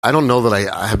I don't know that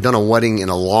I have done a wedding in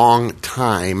a long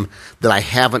time that I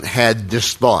haven't had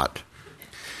this thought.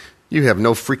 You have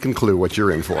no freaking clue what you're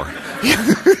in for.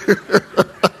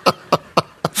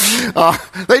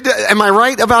 Am I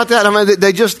right about that? I mean,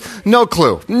 they just, no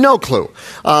clue.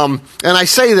 And I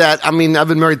say that, I mean, I've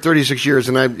been married 36 years,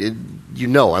 and I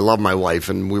love my wife,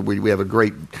 and we have a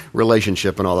great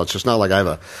relationship and all that, so it's not like I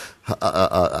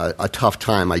have a tough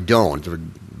time. I don't. It's a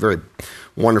very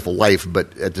wonderful life,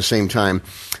 but at the same time,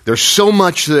 there's so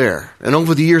much there. And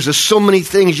over the years, there's so many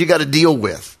things you got to deal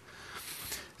with.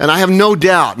 And I have no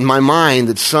doubt in my mind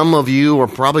that some of you are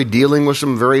probably dealing with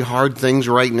some very hard things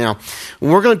right now.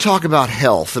 We're going to talk about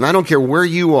health, and I don't care where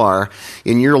you are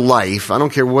in your life. I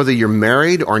don't care whether you're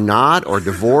married or not, or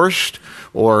divorced,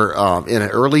 or in an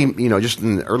early, just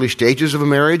in the early stages of a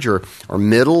marriage, or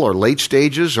middle or late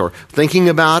stages, or thinking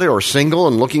about it, or single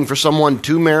and looking for someone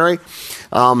to marry.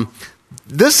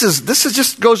 This is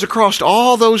just goes across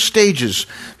all those stages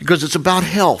because it's about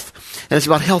health, and it's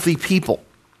about healthy people.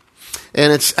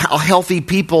 And it's how healthy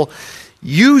people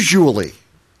usually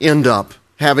end up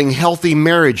having healthy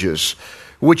marriages,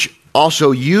 which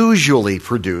also usually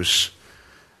produce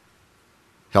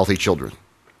healthy children.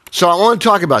 So I want to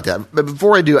talk about that. But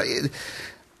before I do,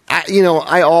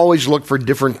 I always look for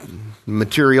different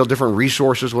material, different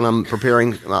resources when I'm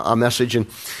preparing a message.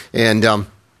 And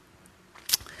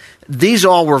these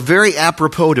all were very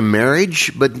apropos to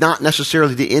marriage, but not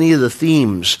necessarily to any of the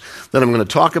themes that I'm going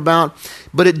to talk about.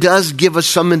 But it does give us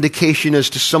some indication as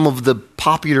to some of the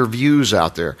popular views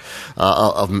out there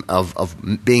of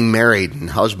being married and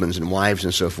husbands and wives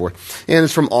and so forth. And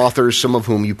it's from authors, some of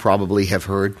whom you probably have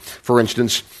heard. For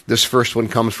instance, this first one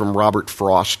comes from Robert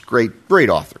Frost, great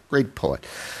author, great poet.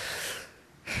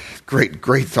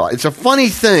 Great thought. It's a funny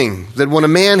thing that when a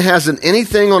man hasn't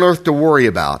anything on earth to worry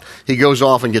about, he goes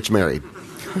off and gets married.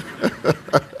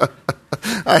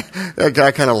 I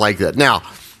kind of like that. Now,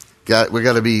 we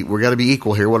got to be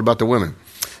equal here. What about the women?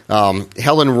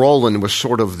 Helen Rowland was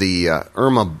sort of the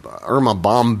Irma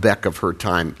Bombeck of her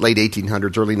time, late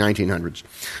 1800s, early 1900s.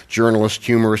 Journalist,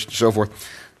 humorist, and so forth.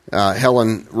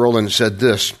 Helen Rowland said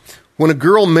this: "When a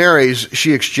girl marries,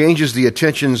 she exchanges the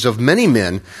attentions of many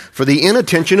men for the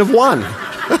inattention of one."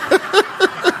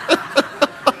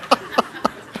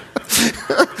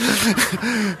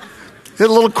 Hit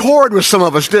a little chord with some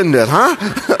of us, didn't it, huh?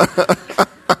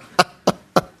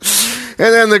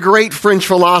 And then the great French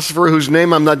philosopher, whose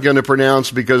name I'm not going to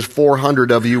pronounce because 400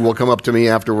 of you will come up to me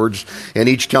afterwards and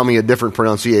each tell me a different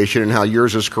pronunciation and how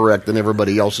yours is correct and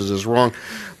everybody else's is wrong.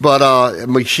 But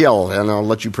Michel, and I'll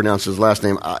let you pronounce his last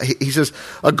name, he says,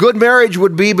 "A good marriage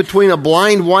would be between a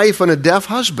blind wife and a deaf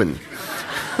husband."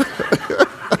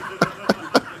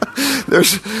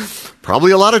 There's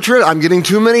probably a lot of truth. I'm getting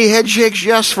too many head shakes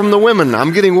yes from the women.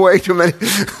 I'm getting way too many.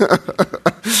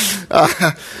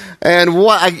 And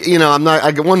I'm not.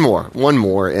 I get one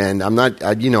more, and I'm not.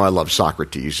 I love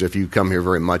Socrates. If you come here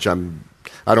very much, I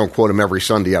don't quote him every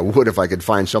Sunday. I would if I could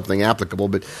find something applicable,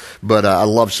 but I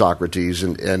love Socrates,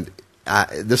 and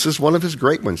this is one of his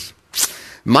great ones.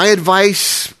 "My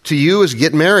advice to you is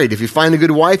get married. If you find a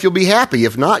good wife, you'll be happy.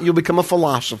 If not, you'll become a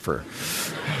philosopher."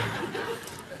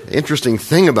 Interesting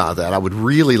thing about that, I would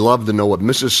really love to know what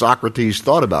Mrs. Socrates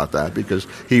thought about that, because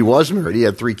he was married. He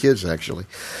had 3 kids, actually.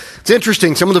 It's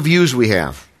interesting, some of the views we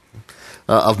have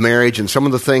of marriage and some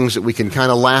of the things that we can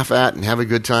kind of laugh at and have a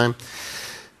good time.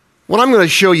 What I'm going to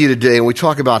show you today, when we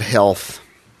talk about health,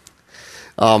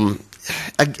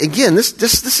 again, this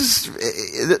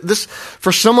is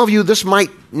for some of you, this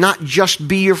might not just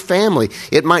be your family.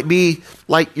 It might be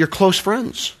like your close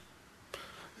friends.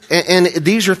 And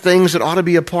these are things that ought to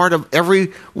be a part of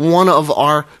every one of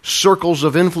our circles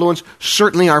of influence,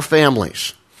 certainly our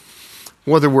families.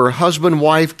 Whether we're husband,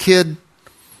 wife, kid,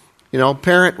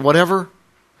 parent, whatever.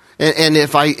 And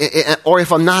if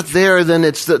I'm not there, then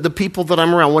it's the people that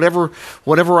I'm around,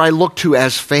 whatever I look to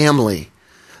as family.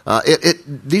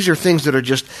 These are things that are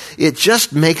it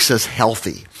just makes us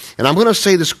healthy. And I'm going to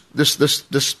say this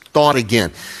thought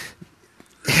again.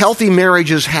 Healthy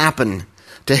marriages happen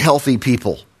to healthy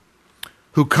people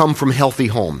who come from healthy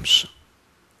homes.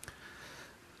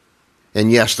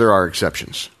 And yes, there are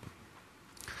exceptions.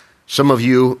 Some of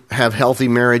you have healthy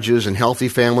marriages and healthy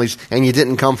families, and you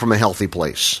didn't come from a healthy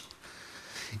place.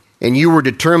 And you were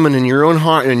determined in your own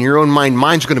heart and in your own mind,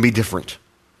 mine's going to be different.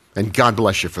 And God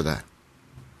bless you for that.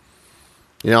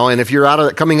 And if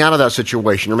you're coming out of that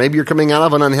situation, or maybe you're coming out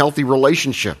of an unhealthy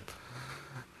relationship,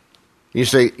 you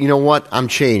say, you know what, I'm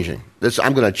changing.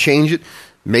 I'm going to change it.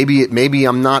 Maybe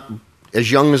I'm not as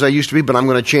young as I used to be, but I'm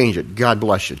going to change it. God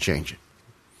bless you, change it.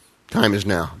 Time is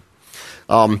now.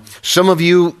 Some of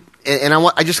you, and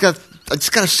I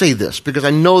just got to say this, because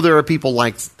I know there are people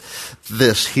like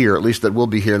this here, at least that will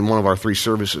be here in one of our 3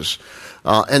 services.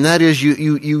 And that is,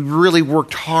 you really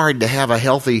worked hard to have a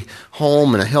healthy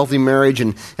home and a healthy marriage,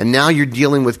 and now you're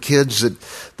dealing with kids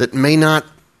that may not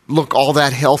look all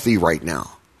that healthy right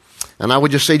now. And I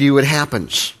would just say to you, it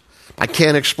happens. I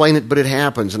can't explain it, but it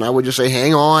happens. And I would just say,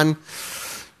 hang on,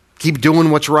 keep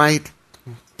doing what's right,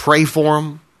 pray for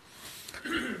them.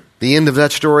 The end of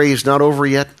that story is not over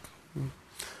yet.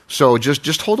 So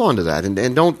just hold on to that,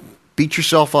 and don't beat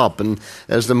yourself up. And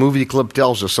as the movie clip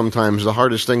tells us, sometimes the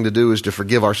hardest thing to do is to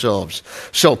forgive ourselves.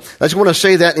 So I just want to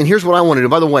say that, and here's what I want to do.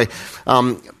 By the way,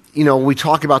 we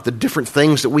talk about the different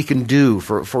things that we can do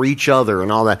for each other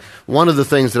and all that. One of the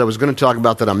things that I was going to talk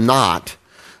about that I'm not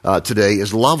today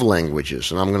is love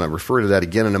languages, and I'm going to refer to that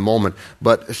again in a moment.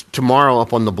 But tomorrow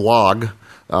up on the blog,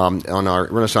 on our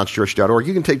renaissancechurch.org,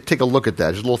 you can take a look at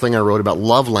that. There's a little thing I wrote about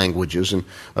love languages and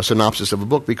a synopsis of a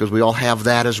book, because we all have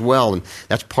that as well, and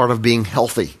that's part of being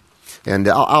healthy. And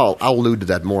I'll allude to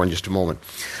that more in just a moment.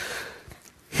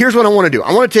 Here's what I want to do.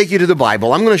 I want to take you to the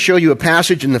Bible. I'm going to show you a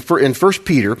passage in 1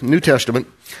 Peter, New Testament,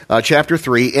 chapter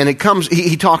 3, and it comes.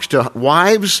 He talks to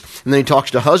wives, and then he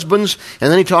talks to husbands,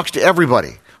 and then he talks to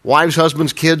everybody. Wives,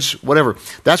 husbands, kids, whatever.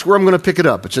 That's where I'm going to pick it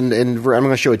up. I'm going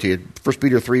to show it to you. 1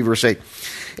 Peter 3, verse 8.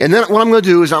 And then what I'm going to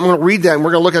do is I'm going to read that, and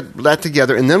we're going to look at that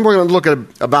together, and then we're going to look at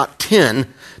about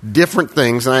 10 different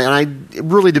things. And I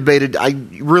really debated, I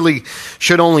really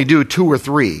should only do 2 or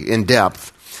 3 in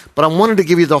depth. But I wanted to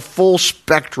give you the full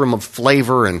spectrum of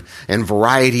flavor and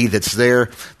variety that's there,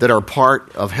 that are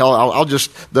part of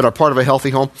that are part of a healthy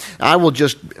home. I will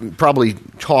just probably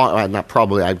talk, not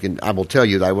probably, I will tell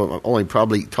you that I will only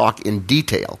probably talk in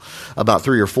detail about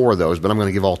 3 or 4 of those, but I'm going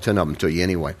to give all 10 of them to you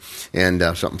anyway, and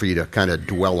something for you to kind of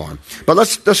dwell on. But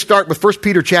let's start with 1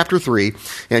 Peter chapter 3,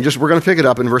 and we're going to pick it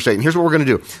up in verse 8. And here's what we're going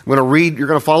to do. I'm going to read, you're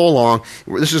going to follow along.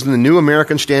 This is in the New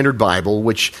American Standard Bible,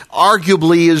 which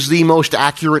arguably is the most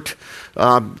accurate.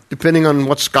 Depending on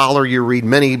what scholar you read,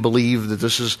 many believe that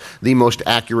this is the most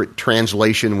accurate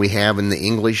translation we have in the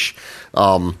English.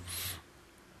 And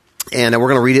we're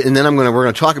going to read it, and then we're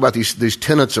going to talk about these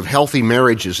tenets of healthy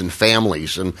marriages and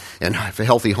families and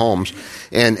healthy homes.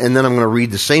 And then I'm going to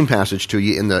read the same passage to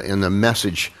you in the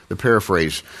Message, the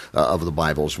paraphrase of the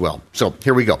Bible as well. So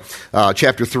here we go.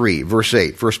 Chapter 3, verse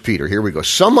 8, 1 Peter. Here we go. To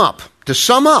sum up. You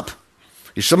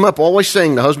sum up, always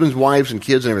saying to husbands, wives, and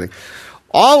kids and everything.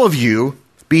 All of you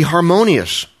be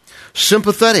harmonious,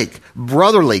 sympathetic,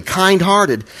 brotherly,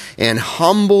 kind-hearted, and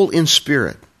humble in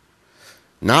spirit,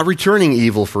 not returning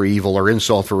evil for evil or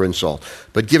insult for insult,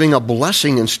 but giving a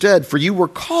blessing instead, for you were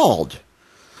called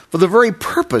for the very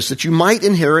purpose that you might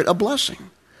inherit a blessing.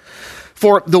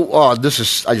 I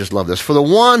just love this. For the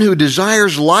one who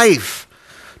desires life,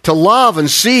 to love and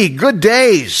see good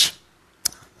days.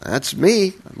 That's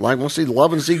me. I want to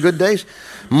love and see good days.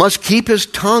 Must keep his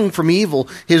tongue from evil,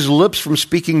 his lips from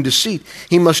speaking deceit.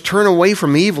 He must turn away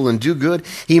from evil and do good.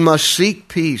 He must seek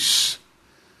peace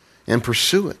and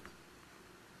pursue it.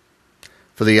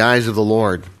 For the eyes of the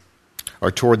Lord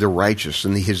are toward the righteous,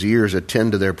 and his ears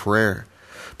attend to their prayer.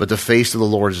 But the face of the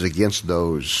Lord is against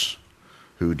those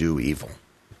who do evil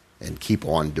and keep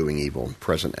on doing evil in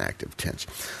present active tense.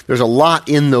 There's a lot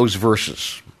in those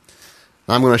verses.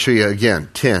 I'm going to show you, again,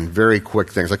 10 very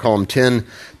quick things. I call them 10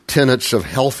 tenets of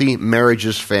healthy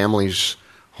marriages, families,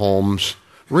 homes.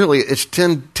 Really, it's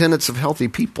 10 tenets of healthy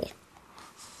people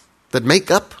that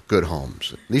make up good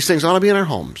homes. These things ought to be in our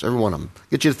homes, every one of them.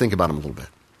 Get you to think about them a little bit.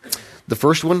 The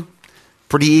first one,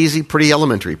 pretty easy, pretty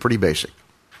elementary, pretty basic.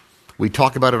 We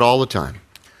talk about it all the time.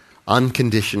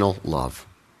 Unconditional love.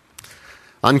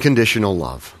 Unconditional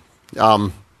love.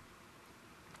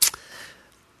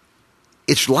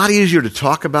 It's a lot easier to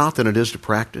talk about than it is to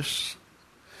practice,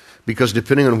 because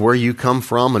depending on where you come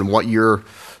from and what your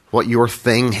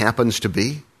thing happens to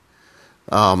be,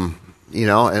 and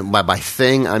by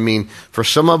thing I mean for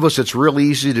some of us it's real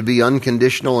easy to be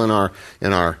unconditional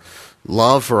in our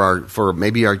love for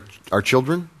maybe our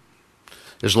children,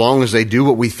 as long as they do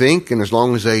what we think and as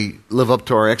long as they live up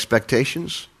to our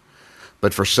expectations.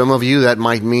 But for some of you that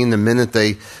might mean the minute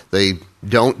they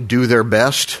don't do their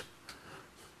best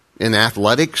in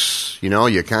athletics, you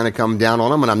kind of come down on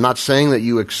them. And I'm not saying that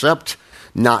you accept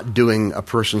not doing a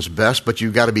person's best, but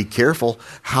you've got to be careful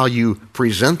how you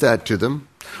present that to them.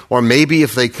 Or maybe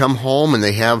if they come home and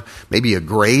they have maybe a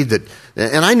grade that,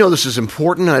 and I know this is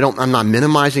important, I'm not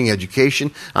minimizing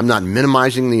education. I'm not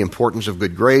minimizing the importance of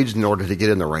good grades in order to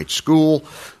get in the right school.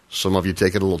 Some of you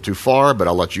take it a little too far, but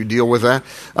I'll let you deal with that.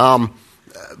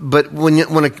 But when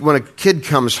a kid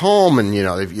comes home and,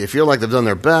 they feel like they've done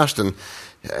their best and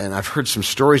And I've heard some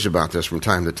stories about this from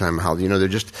time to time, how, they're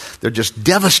just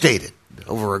devastated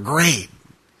over a grade.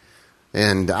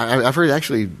 And I've heard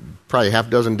actually probably half a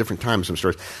dozen different times some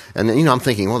stories. And then, I'm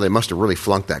thinking, well, they must have really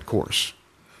flunked that course.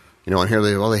 And here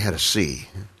they had a C.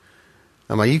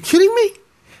 I'm like, are you kidding me?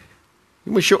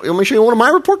 Let me show you one of my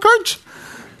report cards?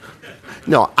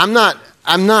 No, I'm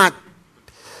not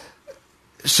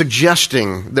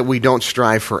suggesting that we don't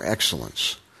strive for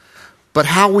excellence. But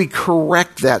how we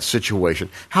correct that situation,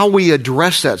 how we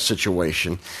address that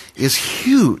situation is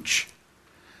huge.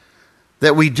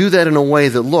 That we do that in a way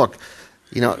that, look,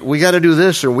 we got to do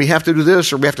this, or we have to do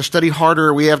this, or we have to study harder,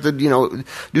 or we have to,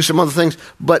 do some other things.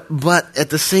 But at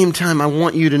the same time, I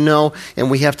want you to know,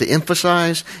 and we have to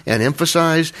emphasize and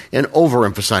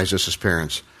overemphasize this as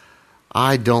parents.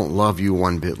 I don't love you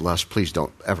one bit less. Please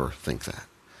don't ever think that.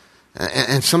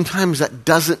 And sometimes that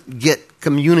doesn't get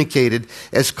communicated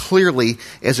as clearly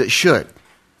as it should.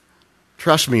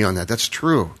 Trust me on that. That's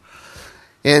true.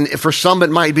 And for some it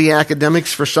might be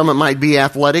academics, for some it might be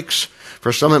athletics,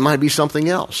 for some it might be something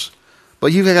else.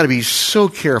 But you've got to be so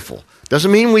careful.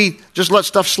 Doesn't mean we just let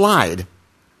stuff slide,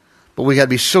 but we got to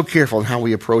be so careful in how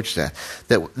we approach that.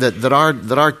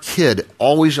 That our kid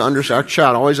always our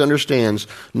child always understands,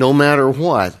 no matter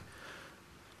what,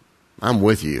 I'm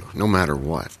with you, no matter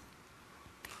what.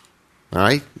 All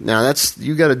right? Now,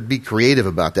 you got to be creative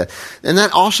about that. And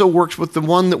that also works with the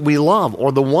one that we love,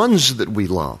 or the ones that we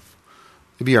love.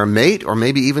 Maybe our mate, or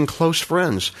maybe even close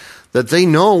friends. That they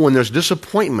know when there's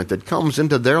disappointment that comes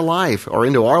into their life, or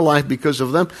into our life because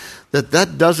of them,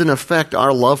 that doesn't affect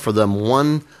our love for them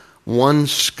one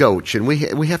scotch. And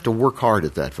we have to work hard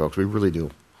at that, folks. We really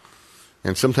do.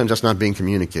 And sometimes that's not being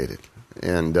communicated.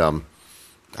 And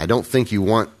I don't think you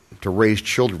want to raise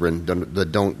children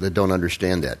that don't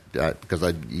understand that,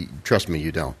 because trust me,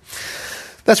 you don't.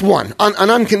 That's one. And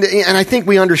I think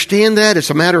we understand that. It's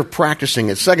a matter of practicing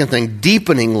it. Second thing,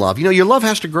 deepening love. Your love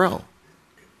has to grow.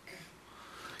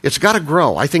 It's got to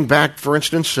grow. I think back, for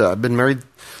instance, I've been married a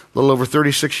little over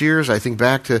 36 years. I think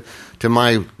back to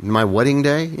my wedding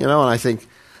day, and I think,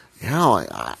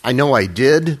 I know I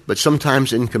did, but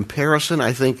sometimes in comparison,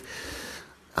 I think,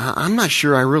 I'm not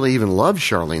sure I really even loved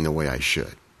Charlene the way I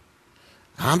should.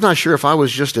 I'm not sure if I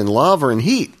was just in love or in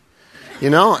heat,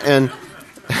 and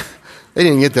they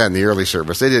didn't get that in the early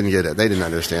service. They didn't get it. They didn't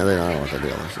understand. They don't know what the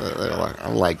deal is.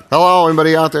 I'm like, hello,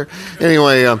 anybody out there?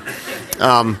 Anyway, and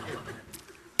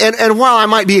while I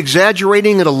might be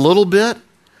exaggerating it a little bit,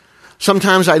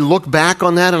 sometimes I look back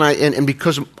on that, and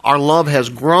because our love has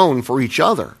grown for each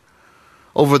other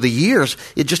over the years,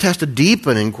 it just has to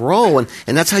deepen and grow, and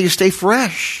that's how you stay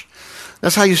fresh.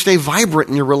 That's how you stay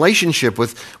vibrant in your relationship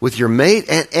with your mate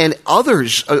and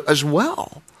others as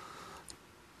well,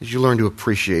 as you learn to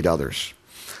appreciate others.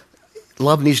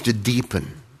 Love needs to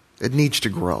deepen. It needs to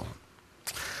grow.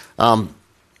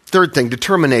 Third thing,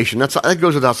 determination. That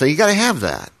goes without saying. You got to have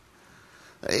that,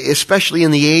 especially in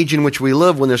the age in which we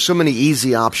live, when there's so many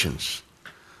easy options.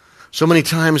 So many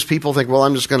times people think, well,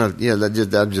 I'm just going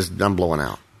to, I'm blowing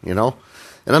out,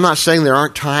 And I'm not saying there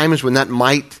aren't times when that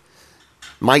might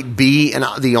be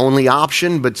the only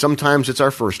option, but sometimes it's our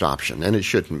first option, and it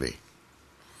shouldn't be.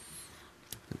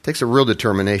 It takes a real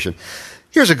determination.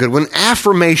 Here's a good one,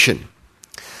 affirmation.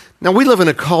 Now, we live in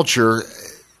a culture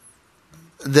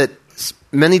that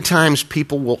many times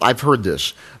people will, I've heard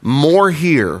this, more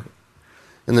here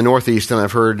in the Northeast than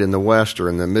I've heard in the West or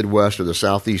in the Midwest or the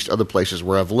Southeast, other places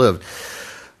where I've lived.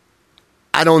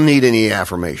 I don't need any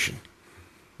affirmation.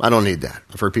 I don't need that.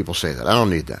 I've heard people say that. I don't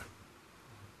need that.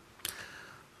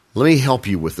 Let me help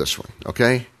you with this one,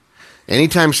 okay?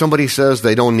 Anytime somebody says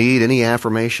they don't need any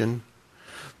affirmation,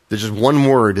 there's just one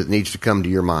word that needs to come to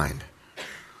your mind.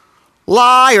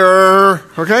 Liar,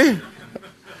 okay?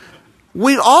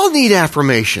 We all need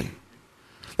affirmation.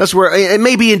 That's where it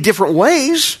may be in different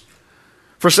ways.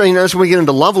 For saying that's when we get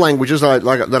into love languages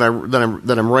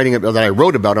that I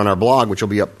wrote about on our blog, which will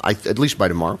be up at least by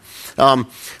tomorrow.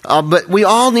 But we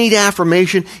all need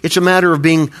affirmation. It's a matter of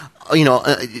being,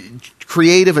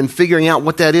 creative and figuring out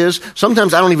what that is.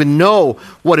 Sometimes I don't even know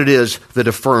what it is that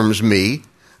affirms me,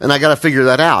 and I got to figure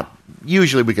that out.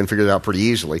 Usually we can figure that out pretty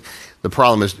easily. The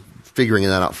problem is figuring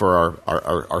that out for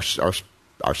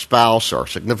our spouse, our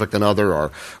significant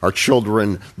other, our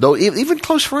children, though even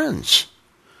close friends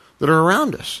that are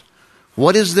around us.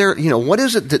 What is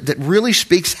it that really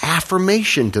speaks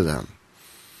affirmation to them?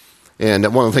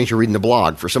 And one of the things you read in the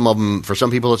blog, for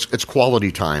some people it's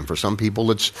quality time. For some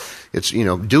people it's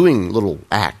doing little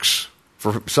acts.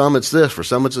 For some it's this. For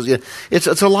some it's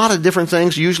a lot of different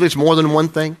things. Usually it's more than one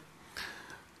thing.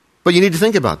 But you need to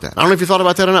think about that. I don't know if you thought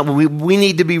about that or not. But we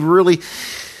need to be really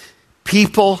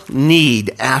People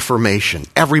need affirmation.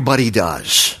 Everybody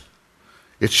does.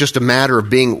 It's just a matter of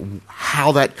being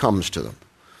how that comes to them.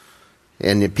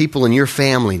 And the people in your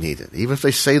family need it. Even if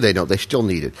they say they don't, they still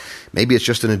need it. Maybe it's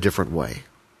just in a different way.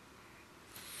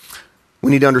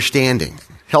 We need understanding.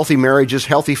 Healthy marriages,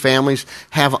 healthy families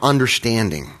have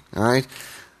understanding. All right?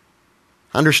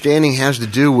 Understanding has to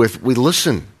do with we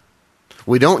listen.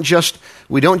 We don't just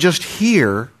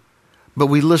hear, but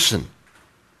we listen.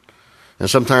 And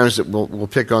sometimes we'll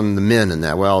pick on the men in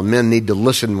that. Well, men need to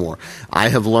listen more. I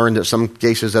have learned that some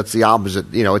cases that's the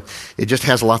opposite. You know, it just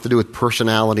has a lot to do with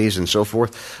personalities and so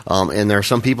forth. And there are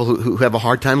some people who have a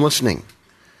hard time listening.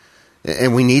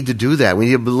 And we need to do that. We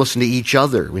need to listen to each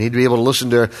other. We need to be able to listen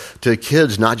to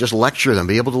kids, not just lecture them.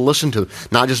 Be able to listen to them,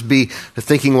 not just be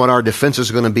thinking what our defense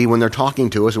is going to be when they're talking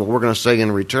to us and what we're going to say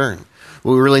in return.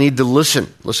 We really need to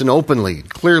listen openly,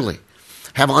 clearly,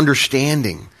 have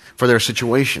understanding for their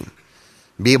situation.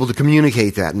 Be able to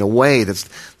communicate that in a way that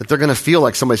they're going to feel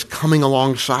like somebody's coming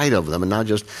alongside of them and not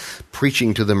just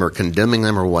preaching to them or condemning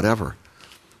them or whatever.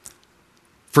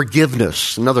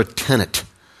 Forgiveness, another tenet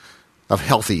of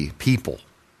healthy people.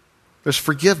 There's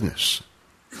forgiveness.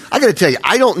 I got to tell you,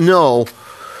 I don't know.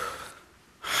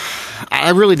 I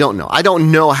really don't know. I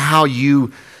don't know how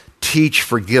you teach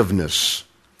forgiveness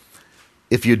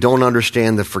if you don't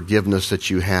understand the forgiveness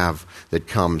that you have that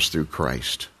comes through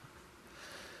Christ.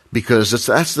 Because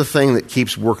that's the thing that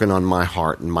keeps working on my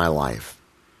heart and my life.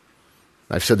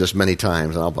 I've said this many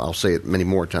times, and I'll say it many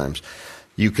more times.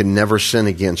 You can never sin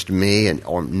against me,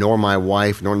 nor my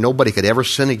wife, nor nobody could ever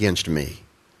sin against me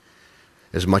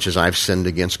as much as I've sinned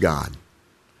against God.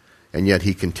 And yet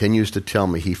He continues to tell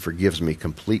me He forgives me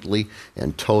completely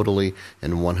and totally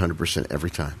and 100%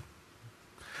 every time.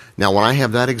 Now, when I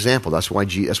have that example, that's why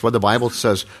the Bible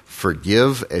says,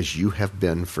 "Forgive as you have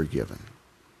been forgiven."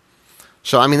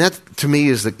 So, I mean, that to me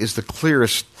is the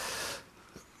clearest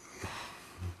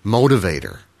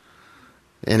motivator,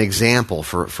 an example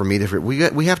for me to.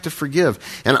 We have to forgive,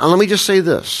 and let me just say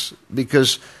this,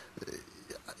 because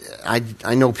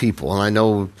I know people,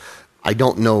 and I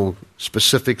don't know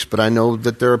specifics, but I know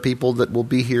that there are people that will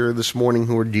be here this morning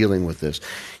who are dealing with this.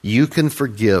 You can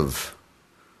forgive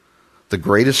the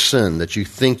greatest sin that you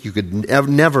think you could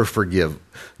never forgive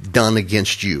done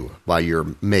against you by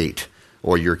your mate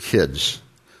or your kids.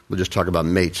 We'll just talk about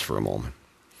mates for a moment.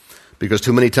 Because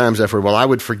too many times I've heard, well, I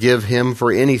would forgive him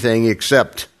for anything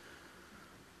except.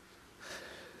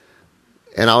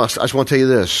 And I just want to tell you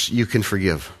this, you can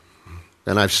forgive.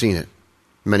 And I've seen it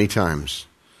many times.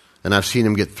 And I've seen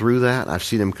him get through that. I've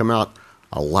seen him come out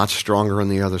a lot stronger on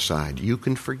the other side. You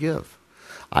can forgive.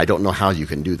 I don't know how you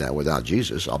can do that without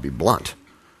Jesus. I'll be blunt.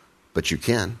 But you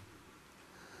can.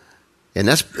 And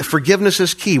forgiveness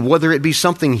is key, whether it be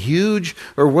something huge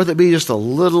or whether it be just a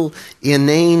little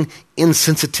inane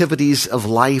insensitivities of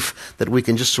life that we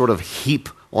can just sort of heap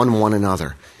on one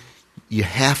another. You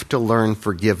have to learn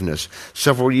forgiveness.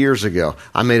 Several years ago,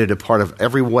 I made it a part of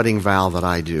every wedding vow that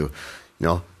I do. You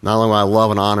know, not only will I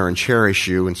love and honor and cherish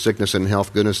you in sickness and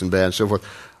health, goodness and bad, and so forth,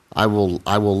 I will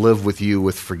live with you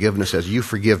with forgiveness as you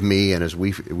forgive me and as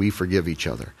we forgive each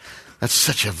other. That's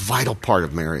such a vital part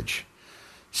of marriage.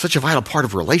 Such a vital part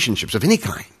of relationships of any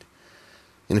kind.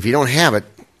 And if you don't have it,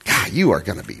 God, you are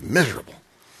going to be miserable.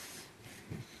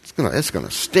 It's going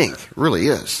to stink. It really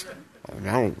is. I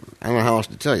don't know how else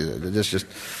to tell you that. It's just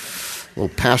a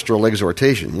little pastoral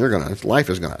exhortation. Life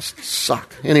is going to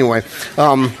suck. Anyway,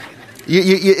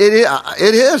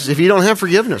 it is. If you don't have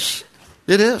forgiveness,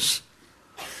 it is.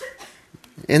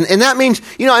 And that means,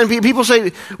 you know, and people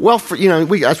say, well,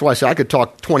 that's why I say I could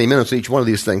talk 20 minutes on each one of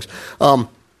these things.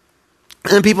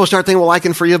 And then people start thinking, well, I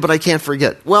can forgive, but I can't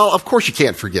forget. Well, of course you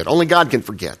can't forget. Only God can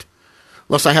forget.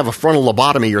 Unless I have a frontal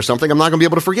lobotomy or something, I'm not going to be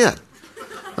able to forget.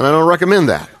 And I don't recommend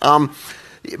that.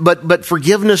 But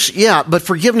forgiveness, yeah, but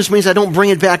forgiveness means I don't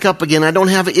bring it back up again. I don't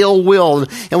have ill will.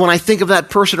 And when I think of that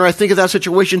person or I think of that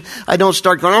situation, I don't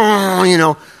start going, oh, you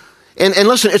know. And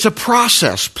listen, it's a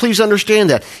process. Please understand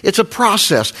that. It's a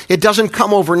process. It doesn't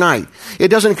come overnight. It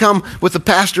doesn't come with the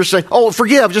pastor saying, oh,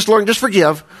 forgive, just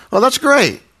forgive. Well, that's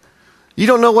great. You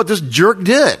don't know what this jerk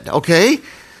did, okay?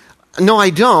 No, I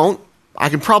don't. I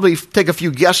can probably take a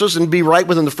few guesses and be right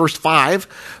within the first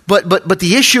 5. But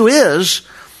the issue is,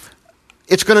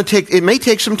 it may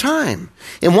take some time.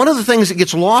 And one of the things that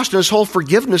gets lost in this whole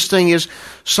forgiveness thing is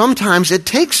sometimes it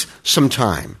takes some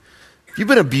time. If you've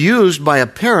been abused by a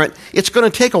parent, it's going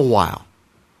to take a while.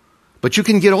 But you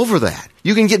can get over that.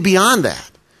 You can get beyond that.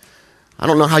 I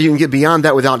don't know how you can get beyond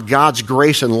that without God's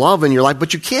grace and love in your life,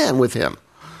 but you can with Him.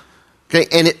 Okay,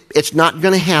 and it's not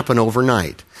going to happen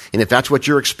overnight. And if that's what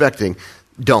you're expecting,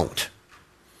 don't.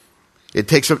 It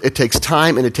takes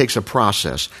time and it takes a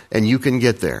process, and you can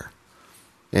get there.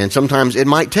 And sometimes it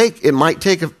might take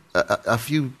a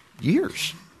few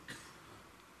years.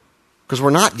 Because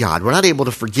we're not God. We're not able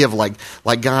to forgive like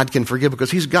God can forgive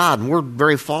because He's God and we're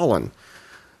very fallen.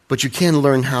 But you can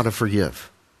learn how to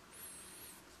forgive.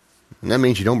 And that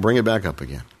means you don't bring it back up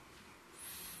again.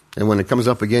 And when it comes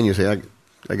up again, you say,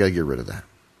 I got to get rid of that.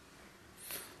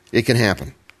 It can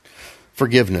happen.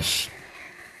 Forgiveness.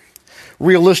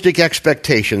 Realistic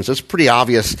expectations. That's pretty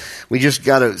obvious.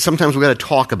 Sometimes we got to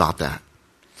talk about that,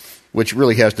 which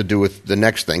really has to do with the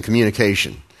next thing,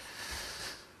 communication.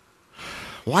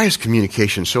 Why is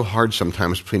communication so hard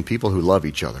sometimes between people who love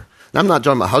each other? And I'm not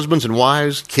talking about husbands and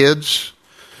wives, kids,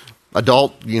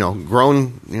 adult,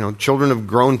 grown, children of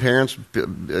grown parents,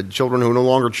 children who are no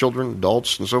longer children,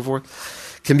 adults, and so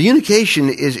forth. Communication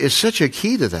is such a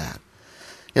key to that.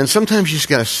 And sometimes you just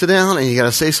got to sit down and you got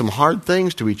to say some hard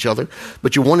things to each other,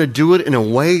 but you want to do it in a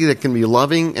way that can be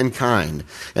loving and kind,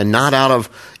 and not out of,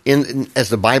 as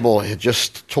the Bible had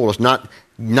just told us,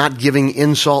 not giving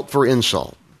insult for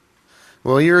insult.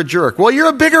 Well, you're a jerk. Well, you're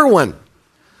a bigger one.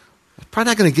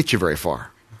 Probably not going to get you very far.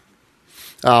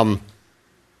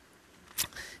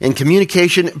 In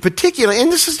communication, particularly,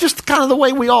 and this is just kind of the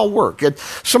way we all work.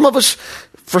 For some of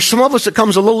us, it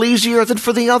comes a little easier than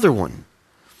for the other one.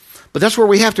 But that's where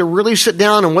we have to really sit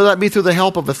down, and whether that be through the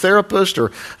help of a therapist or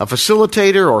a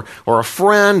facilitator or a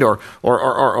friend or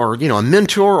a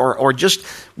mentor or just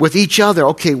with each other,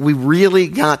 okay, we really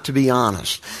got to be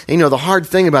honest. And, the hard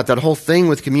thing about that whole thing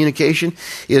with communication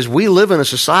is we live in a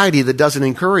society that doesn't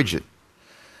encourage it.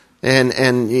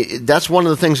 And that's one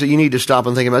of the things that you need to stop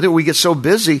and think about. We get so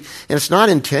busy, and it's not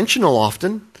intentional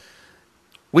often.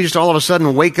 We just all of a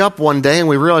sudden wake up one day and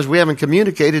we realize we haven't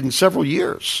communicated in several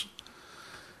years.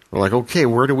 We're like, okay,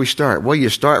 where do we start? Well, you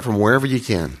start from wherever you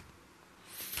can.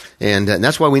 And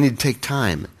that's why we need to take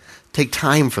time. Take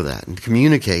time for that and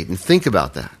communicate and think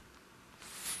about that.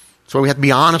 That's why we have to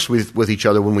be honest with each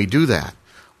other when we do that.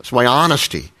 That's why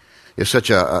honesty is such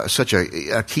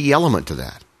a key element to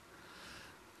that.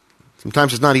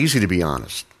 Sometimes it's not easy to be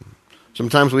honest.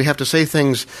 Sometimes we have to say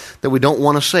things that we don't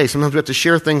want to say. Sometimes we have to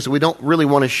share things that we don't really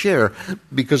want to share,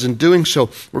 because in doing so,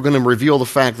 we're going to reveal the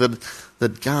fact that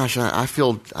gosh, I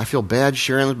feel bad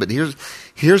sharing this, but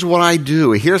here's what I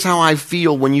do. Here's how I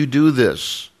feel when you do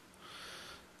this.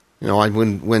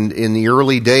 When in the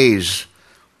early days,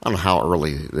 I don't know how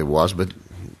early it was, but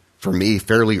for me,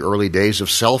 fairly early days of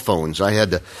cell phones, I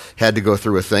had to go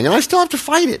through a thing, and I still have to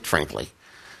fight it, frankly.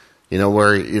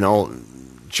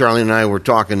 Charlie and I were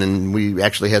talking, and we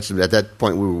actually had at that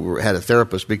point we had a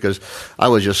therapist, because I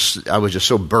was just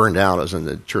so burned out. I was in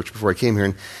the church before I came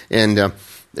here, and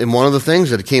one of the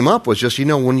things that came up was just,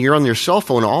 when you're on your cell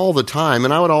phone all the time,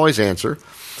 and I would always answer,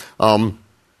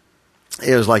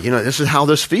 it was like, this is how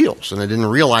this feels, and I didn't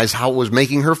realize how it was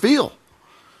making her feel.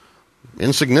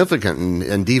 Insignificant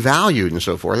and devalued and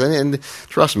so forth. And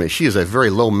trust me, she is a very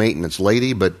low maintenance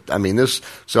lady, but cell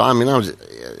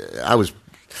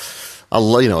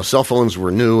phones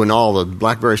were new and all the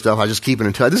BlackBerry stuff. I was just keeping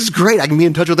in touch. This is great. I can be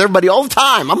in touch with everybody all the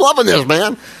time. I'm loving this,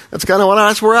 man. That's kind of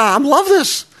that's where I love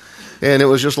this. And it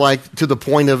was just like to the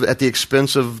point of at the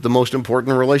expense of the most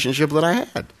important relationship that I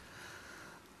had.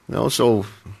 So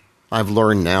I've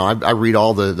learned now. I read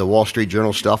all the Wall Street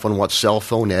Journal stuff on what cell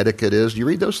phone etiquette is. Do you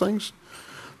read those things?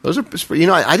 Those are,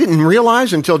 I didn't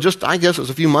realize until just, I guess it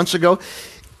was a few months ago.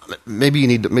 Maybe you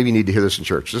need to hear this in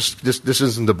church. This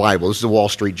isn't the Bible. This is the Wall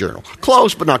Street Journal.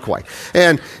 Close, but not quite.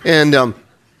 And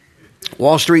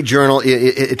Wall Street Journal,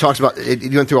 it talks about,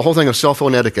 it went through a whole thing of cell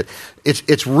phone etiquette.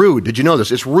 It's rude. Did you know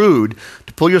this? It's rude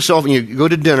to pull your cell phone, you go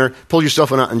to dinner, pull your cell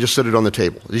phone out and just sit it on the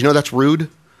table. Did you know that's rude?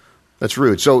 That's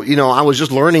rude. So, I was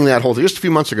just learning that whole thing just a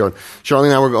few months ago. Charlie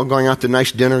and I were going out to a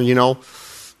nice dinner,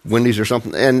 Wendy's or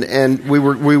something. And we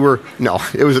were, no,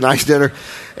 it was a nice dinner.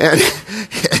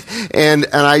 And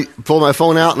I pulled my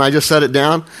phone out and I just set it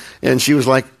down. And she was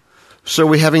like, so are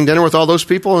we having dinner with all those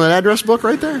people in that address book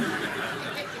right there?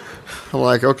 I'm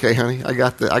like, okay, honey, I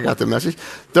got the message.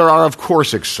 There are, of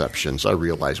course, exceptions. I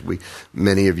realize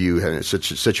many of you have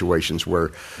such situations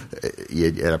where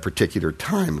at a particular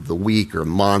time of the week or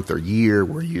month or year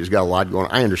where you just got a lot going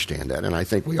on. I understand that, and I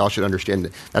think we all should understand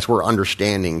that. That's where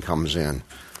understanding comes in.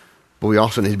 But we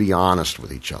also need to be honest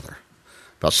with each other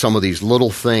about some of these little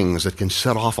things that can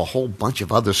set off a whole bunch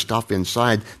of other stuff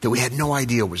inside that we had no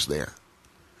idea was there.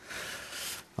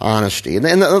 Honesty. And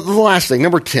then the last thing,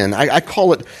 number 10, I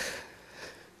call it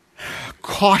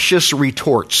cautious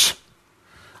retorts.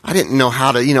 I didn't know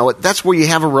how to, that's where you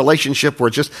have a relationship where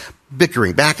it's just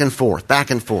bickering, back and forth,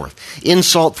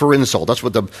 insult for insult. That's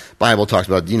what the Bible talks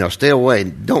about. Stay away.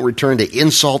 Don't return to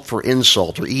insult for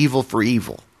insult or evil for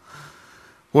evil.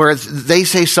 Whereas they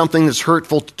say something that's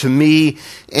hurtful to me,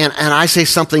 and I say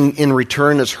something in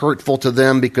return that's hurtful to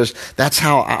them because that's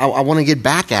how I want to get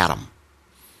back at them.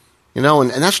 And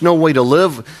that's no way to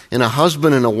live in a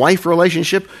husband and a wife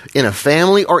relationship, in a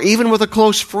family, or even with a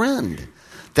close friend.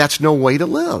 That's no way to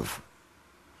live.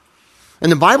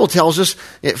 And the Bible tells us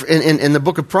in the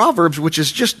book of Proverbs, which is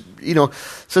just,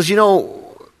 says,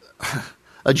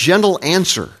 a gentle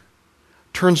answer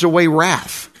turns away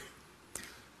wrath.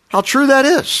 How true that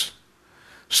is.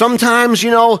 Sometimes,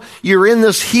 you're in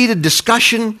this heated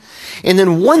discussion, and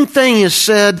then one thing is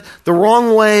said the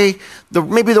wrong way,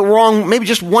 maybe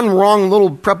just one wrong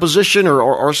little preposition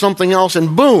or something else,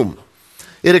 and boom,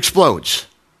 it explodes.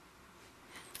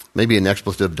 Maybe an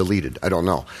expletive deleted, I don't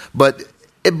know. But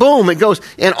boom, it goes.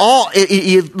 And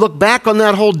you look back on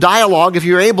that whole dialogue, if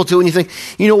you're able to, and you think,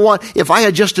 you know what, if I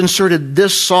had just inserted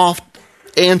this soft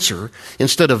answer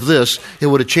instead of this, it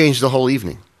would have changed the whole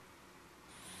evening.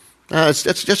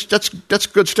 That's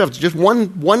good stuff. Just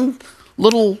one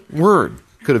little word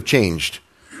could have changed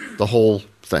the whole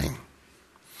thing.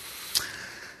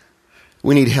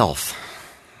 We need health.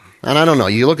 And I don't know,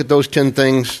 you look at those 10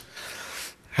 things,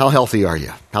 how healthy are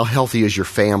you? How healthy is your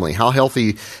family? How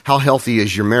healthy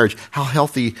is your marriage? How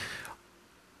healthy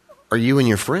are you and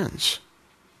your friends?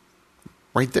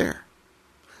 Right there.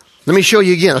 Let me show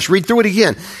you again. Let's read through it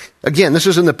again. Again, this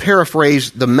is in the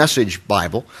Paraphrase, the Message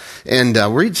Bible. And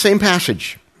read the same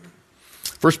passage.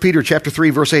 1 Peter chapter 3,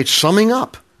 verse 8, summing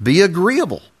up, be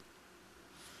agreeable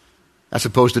as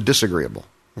opposed to disagreeable.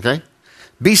 Okay?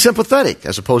 Be sympathetic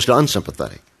as opposed to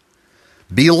unsympathetic.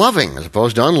 Be loving as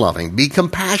opposed to unloving. Be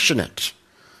compassionate.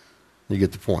 You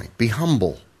get the point. Be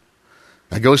humble.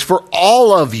 That goes for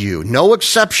all of you. No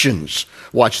exceptions.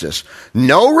 Watch this.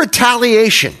 No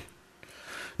retaliation.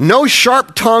 No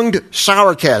sharp-tongued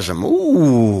sarcasm.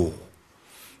 Ooh. You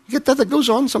get that goes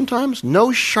on sometimes?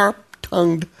 No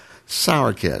sharp-tongued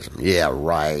sarcasm. Yeah,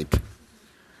 right.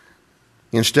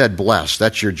 Instead, bless.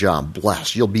 That's your job.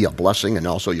 Bless. You'll be a blessing, and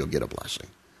also you'll get a blessing.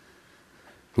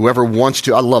 Whoever wants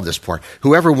to, I love this part,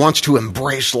 whoever wants to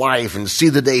embrace life and see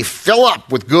the day fill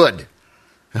up with good.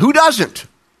 Who doesn't?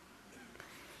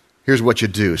 Here's what you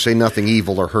do. Say nothing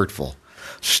evil or hurtful.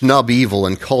 Snub evil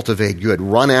and cultivate good.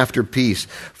 Run after peace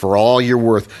for all you're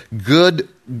worth. God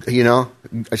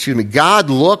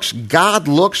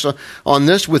looks on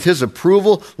this with his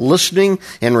approval, listening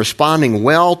and responding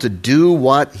well to do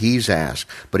what he's asked.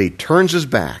 But he turns his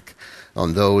back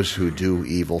on those who do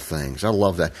evil things. I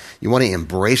love that. You want to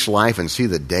embrace life and see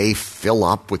the day fill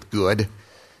up with good?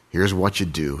 Here's what you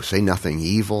do. Say nothing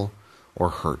evil or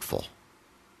hurtful.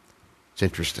 It's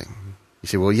interesting. You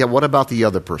say, well, yeah, what about the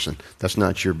other person? That's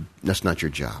not your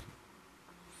job.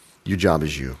 Your job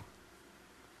is you.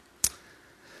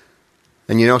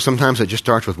 And sometimes it just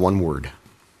starts with one word.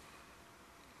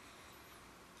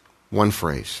 One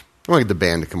phrase. I want to get the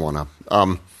band to come on up.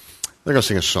 They're going to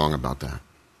sing a song about that.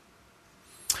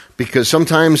 Because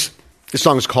sometimes, this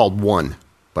song is called One,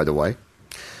 by the way.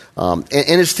 And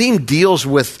its theme deals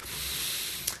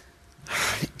with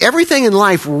everything in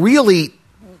life really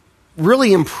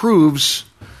improves,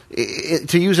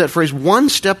 to use that phrase, one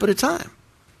step at a time.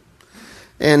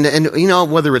 And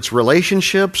whether it's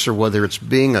relationships or whether it's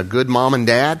being a good mom and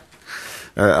dad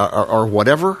or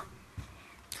whatever,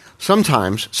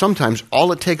 sometimes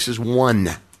all it takes is one.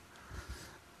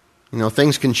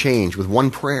 Things can change with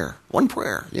one prayer. One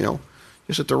prayer,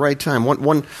 just at the right time.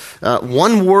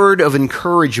 One word of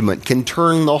encouragement can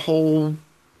turn the whole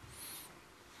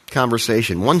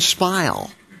conversation. One smile,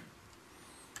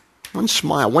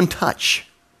 one touch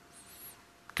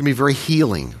can be very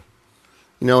healing.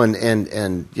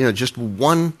 And just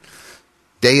one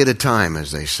day at a time,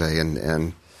 as they say.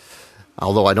 And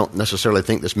although I don't necessarily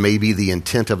think this may be the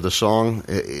intent of the song,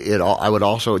 I would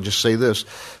also just say this.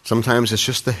 Sometimes it's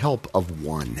just the help of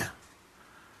one.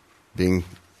 Being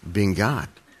God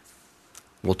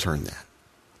will turn that.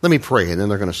 Let me pray, and then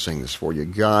they're going to sing this for you.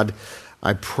 God,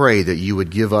 I pray that you would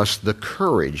give us the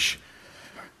courage,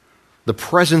 the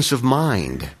presence of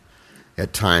mind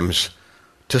at times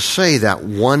to say that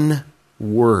one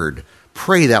word,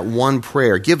 pray that one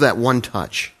prayer, give that one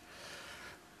touch.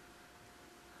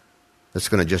 That's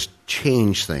going to just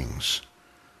change things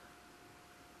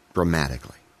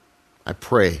dramatically. I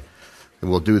pray that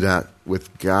we'll do that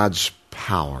with God's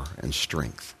power and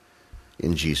strength.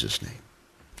 In Jesus' name,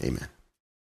 amen.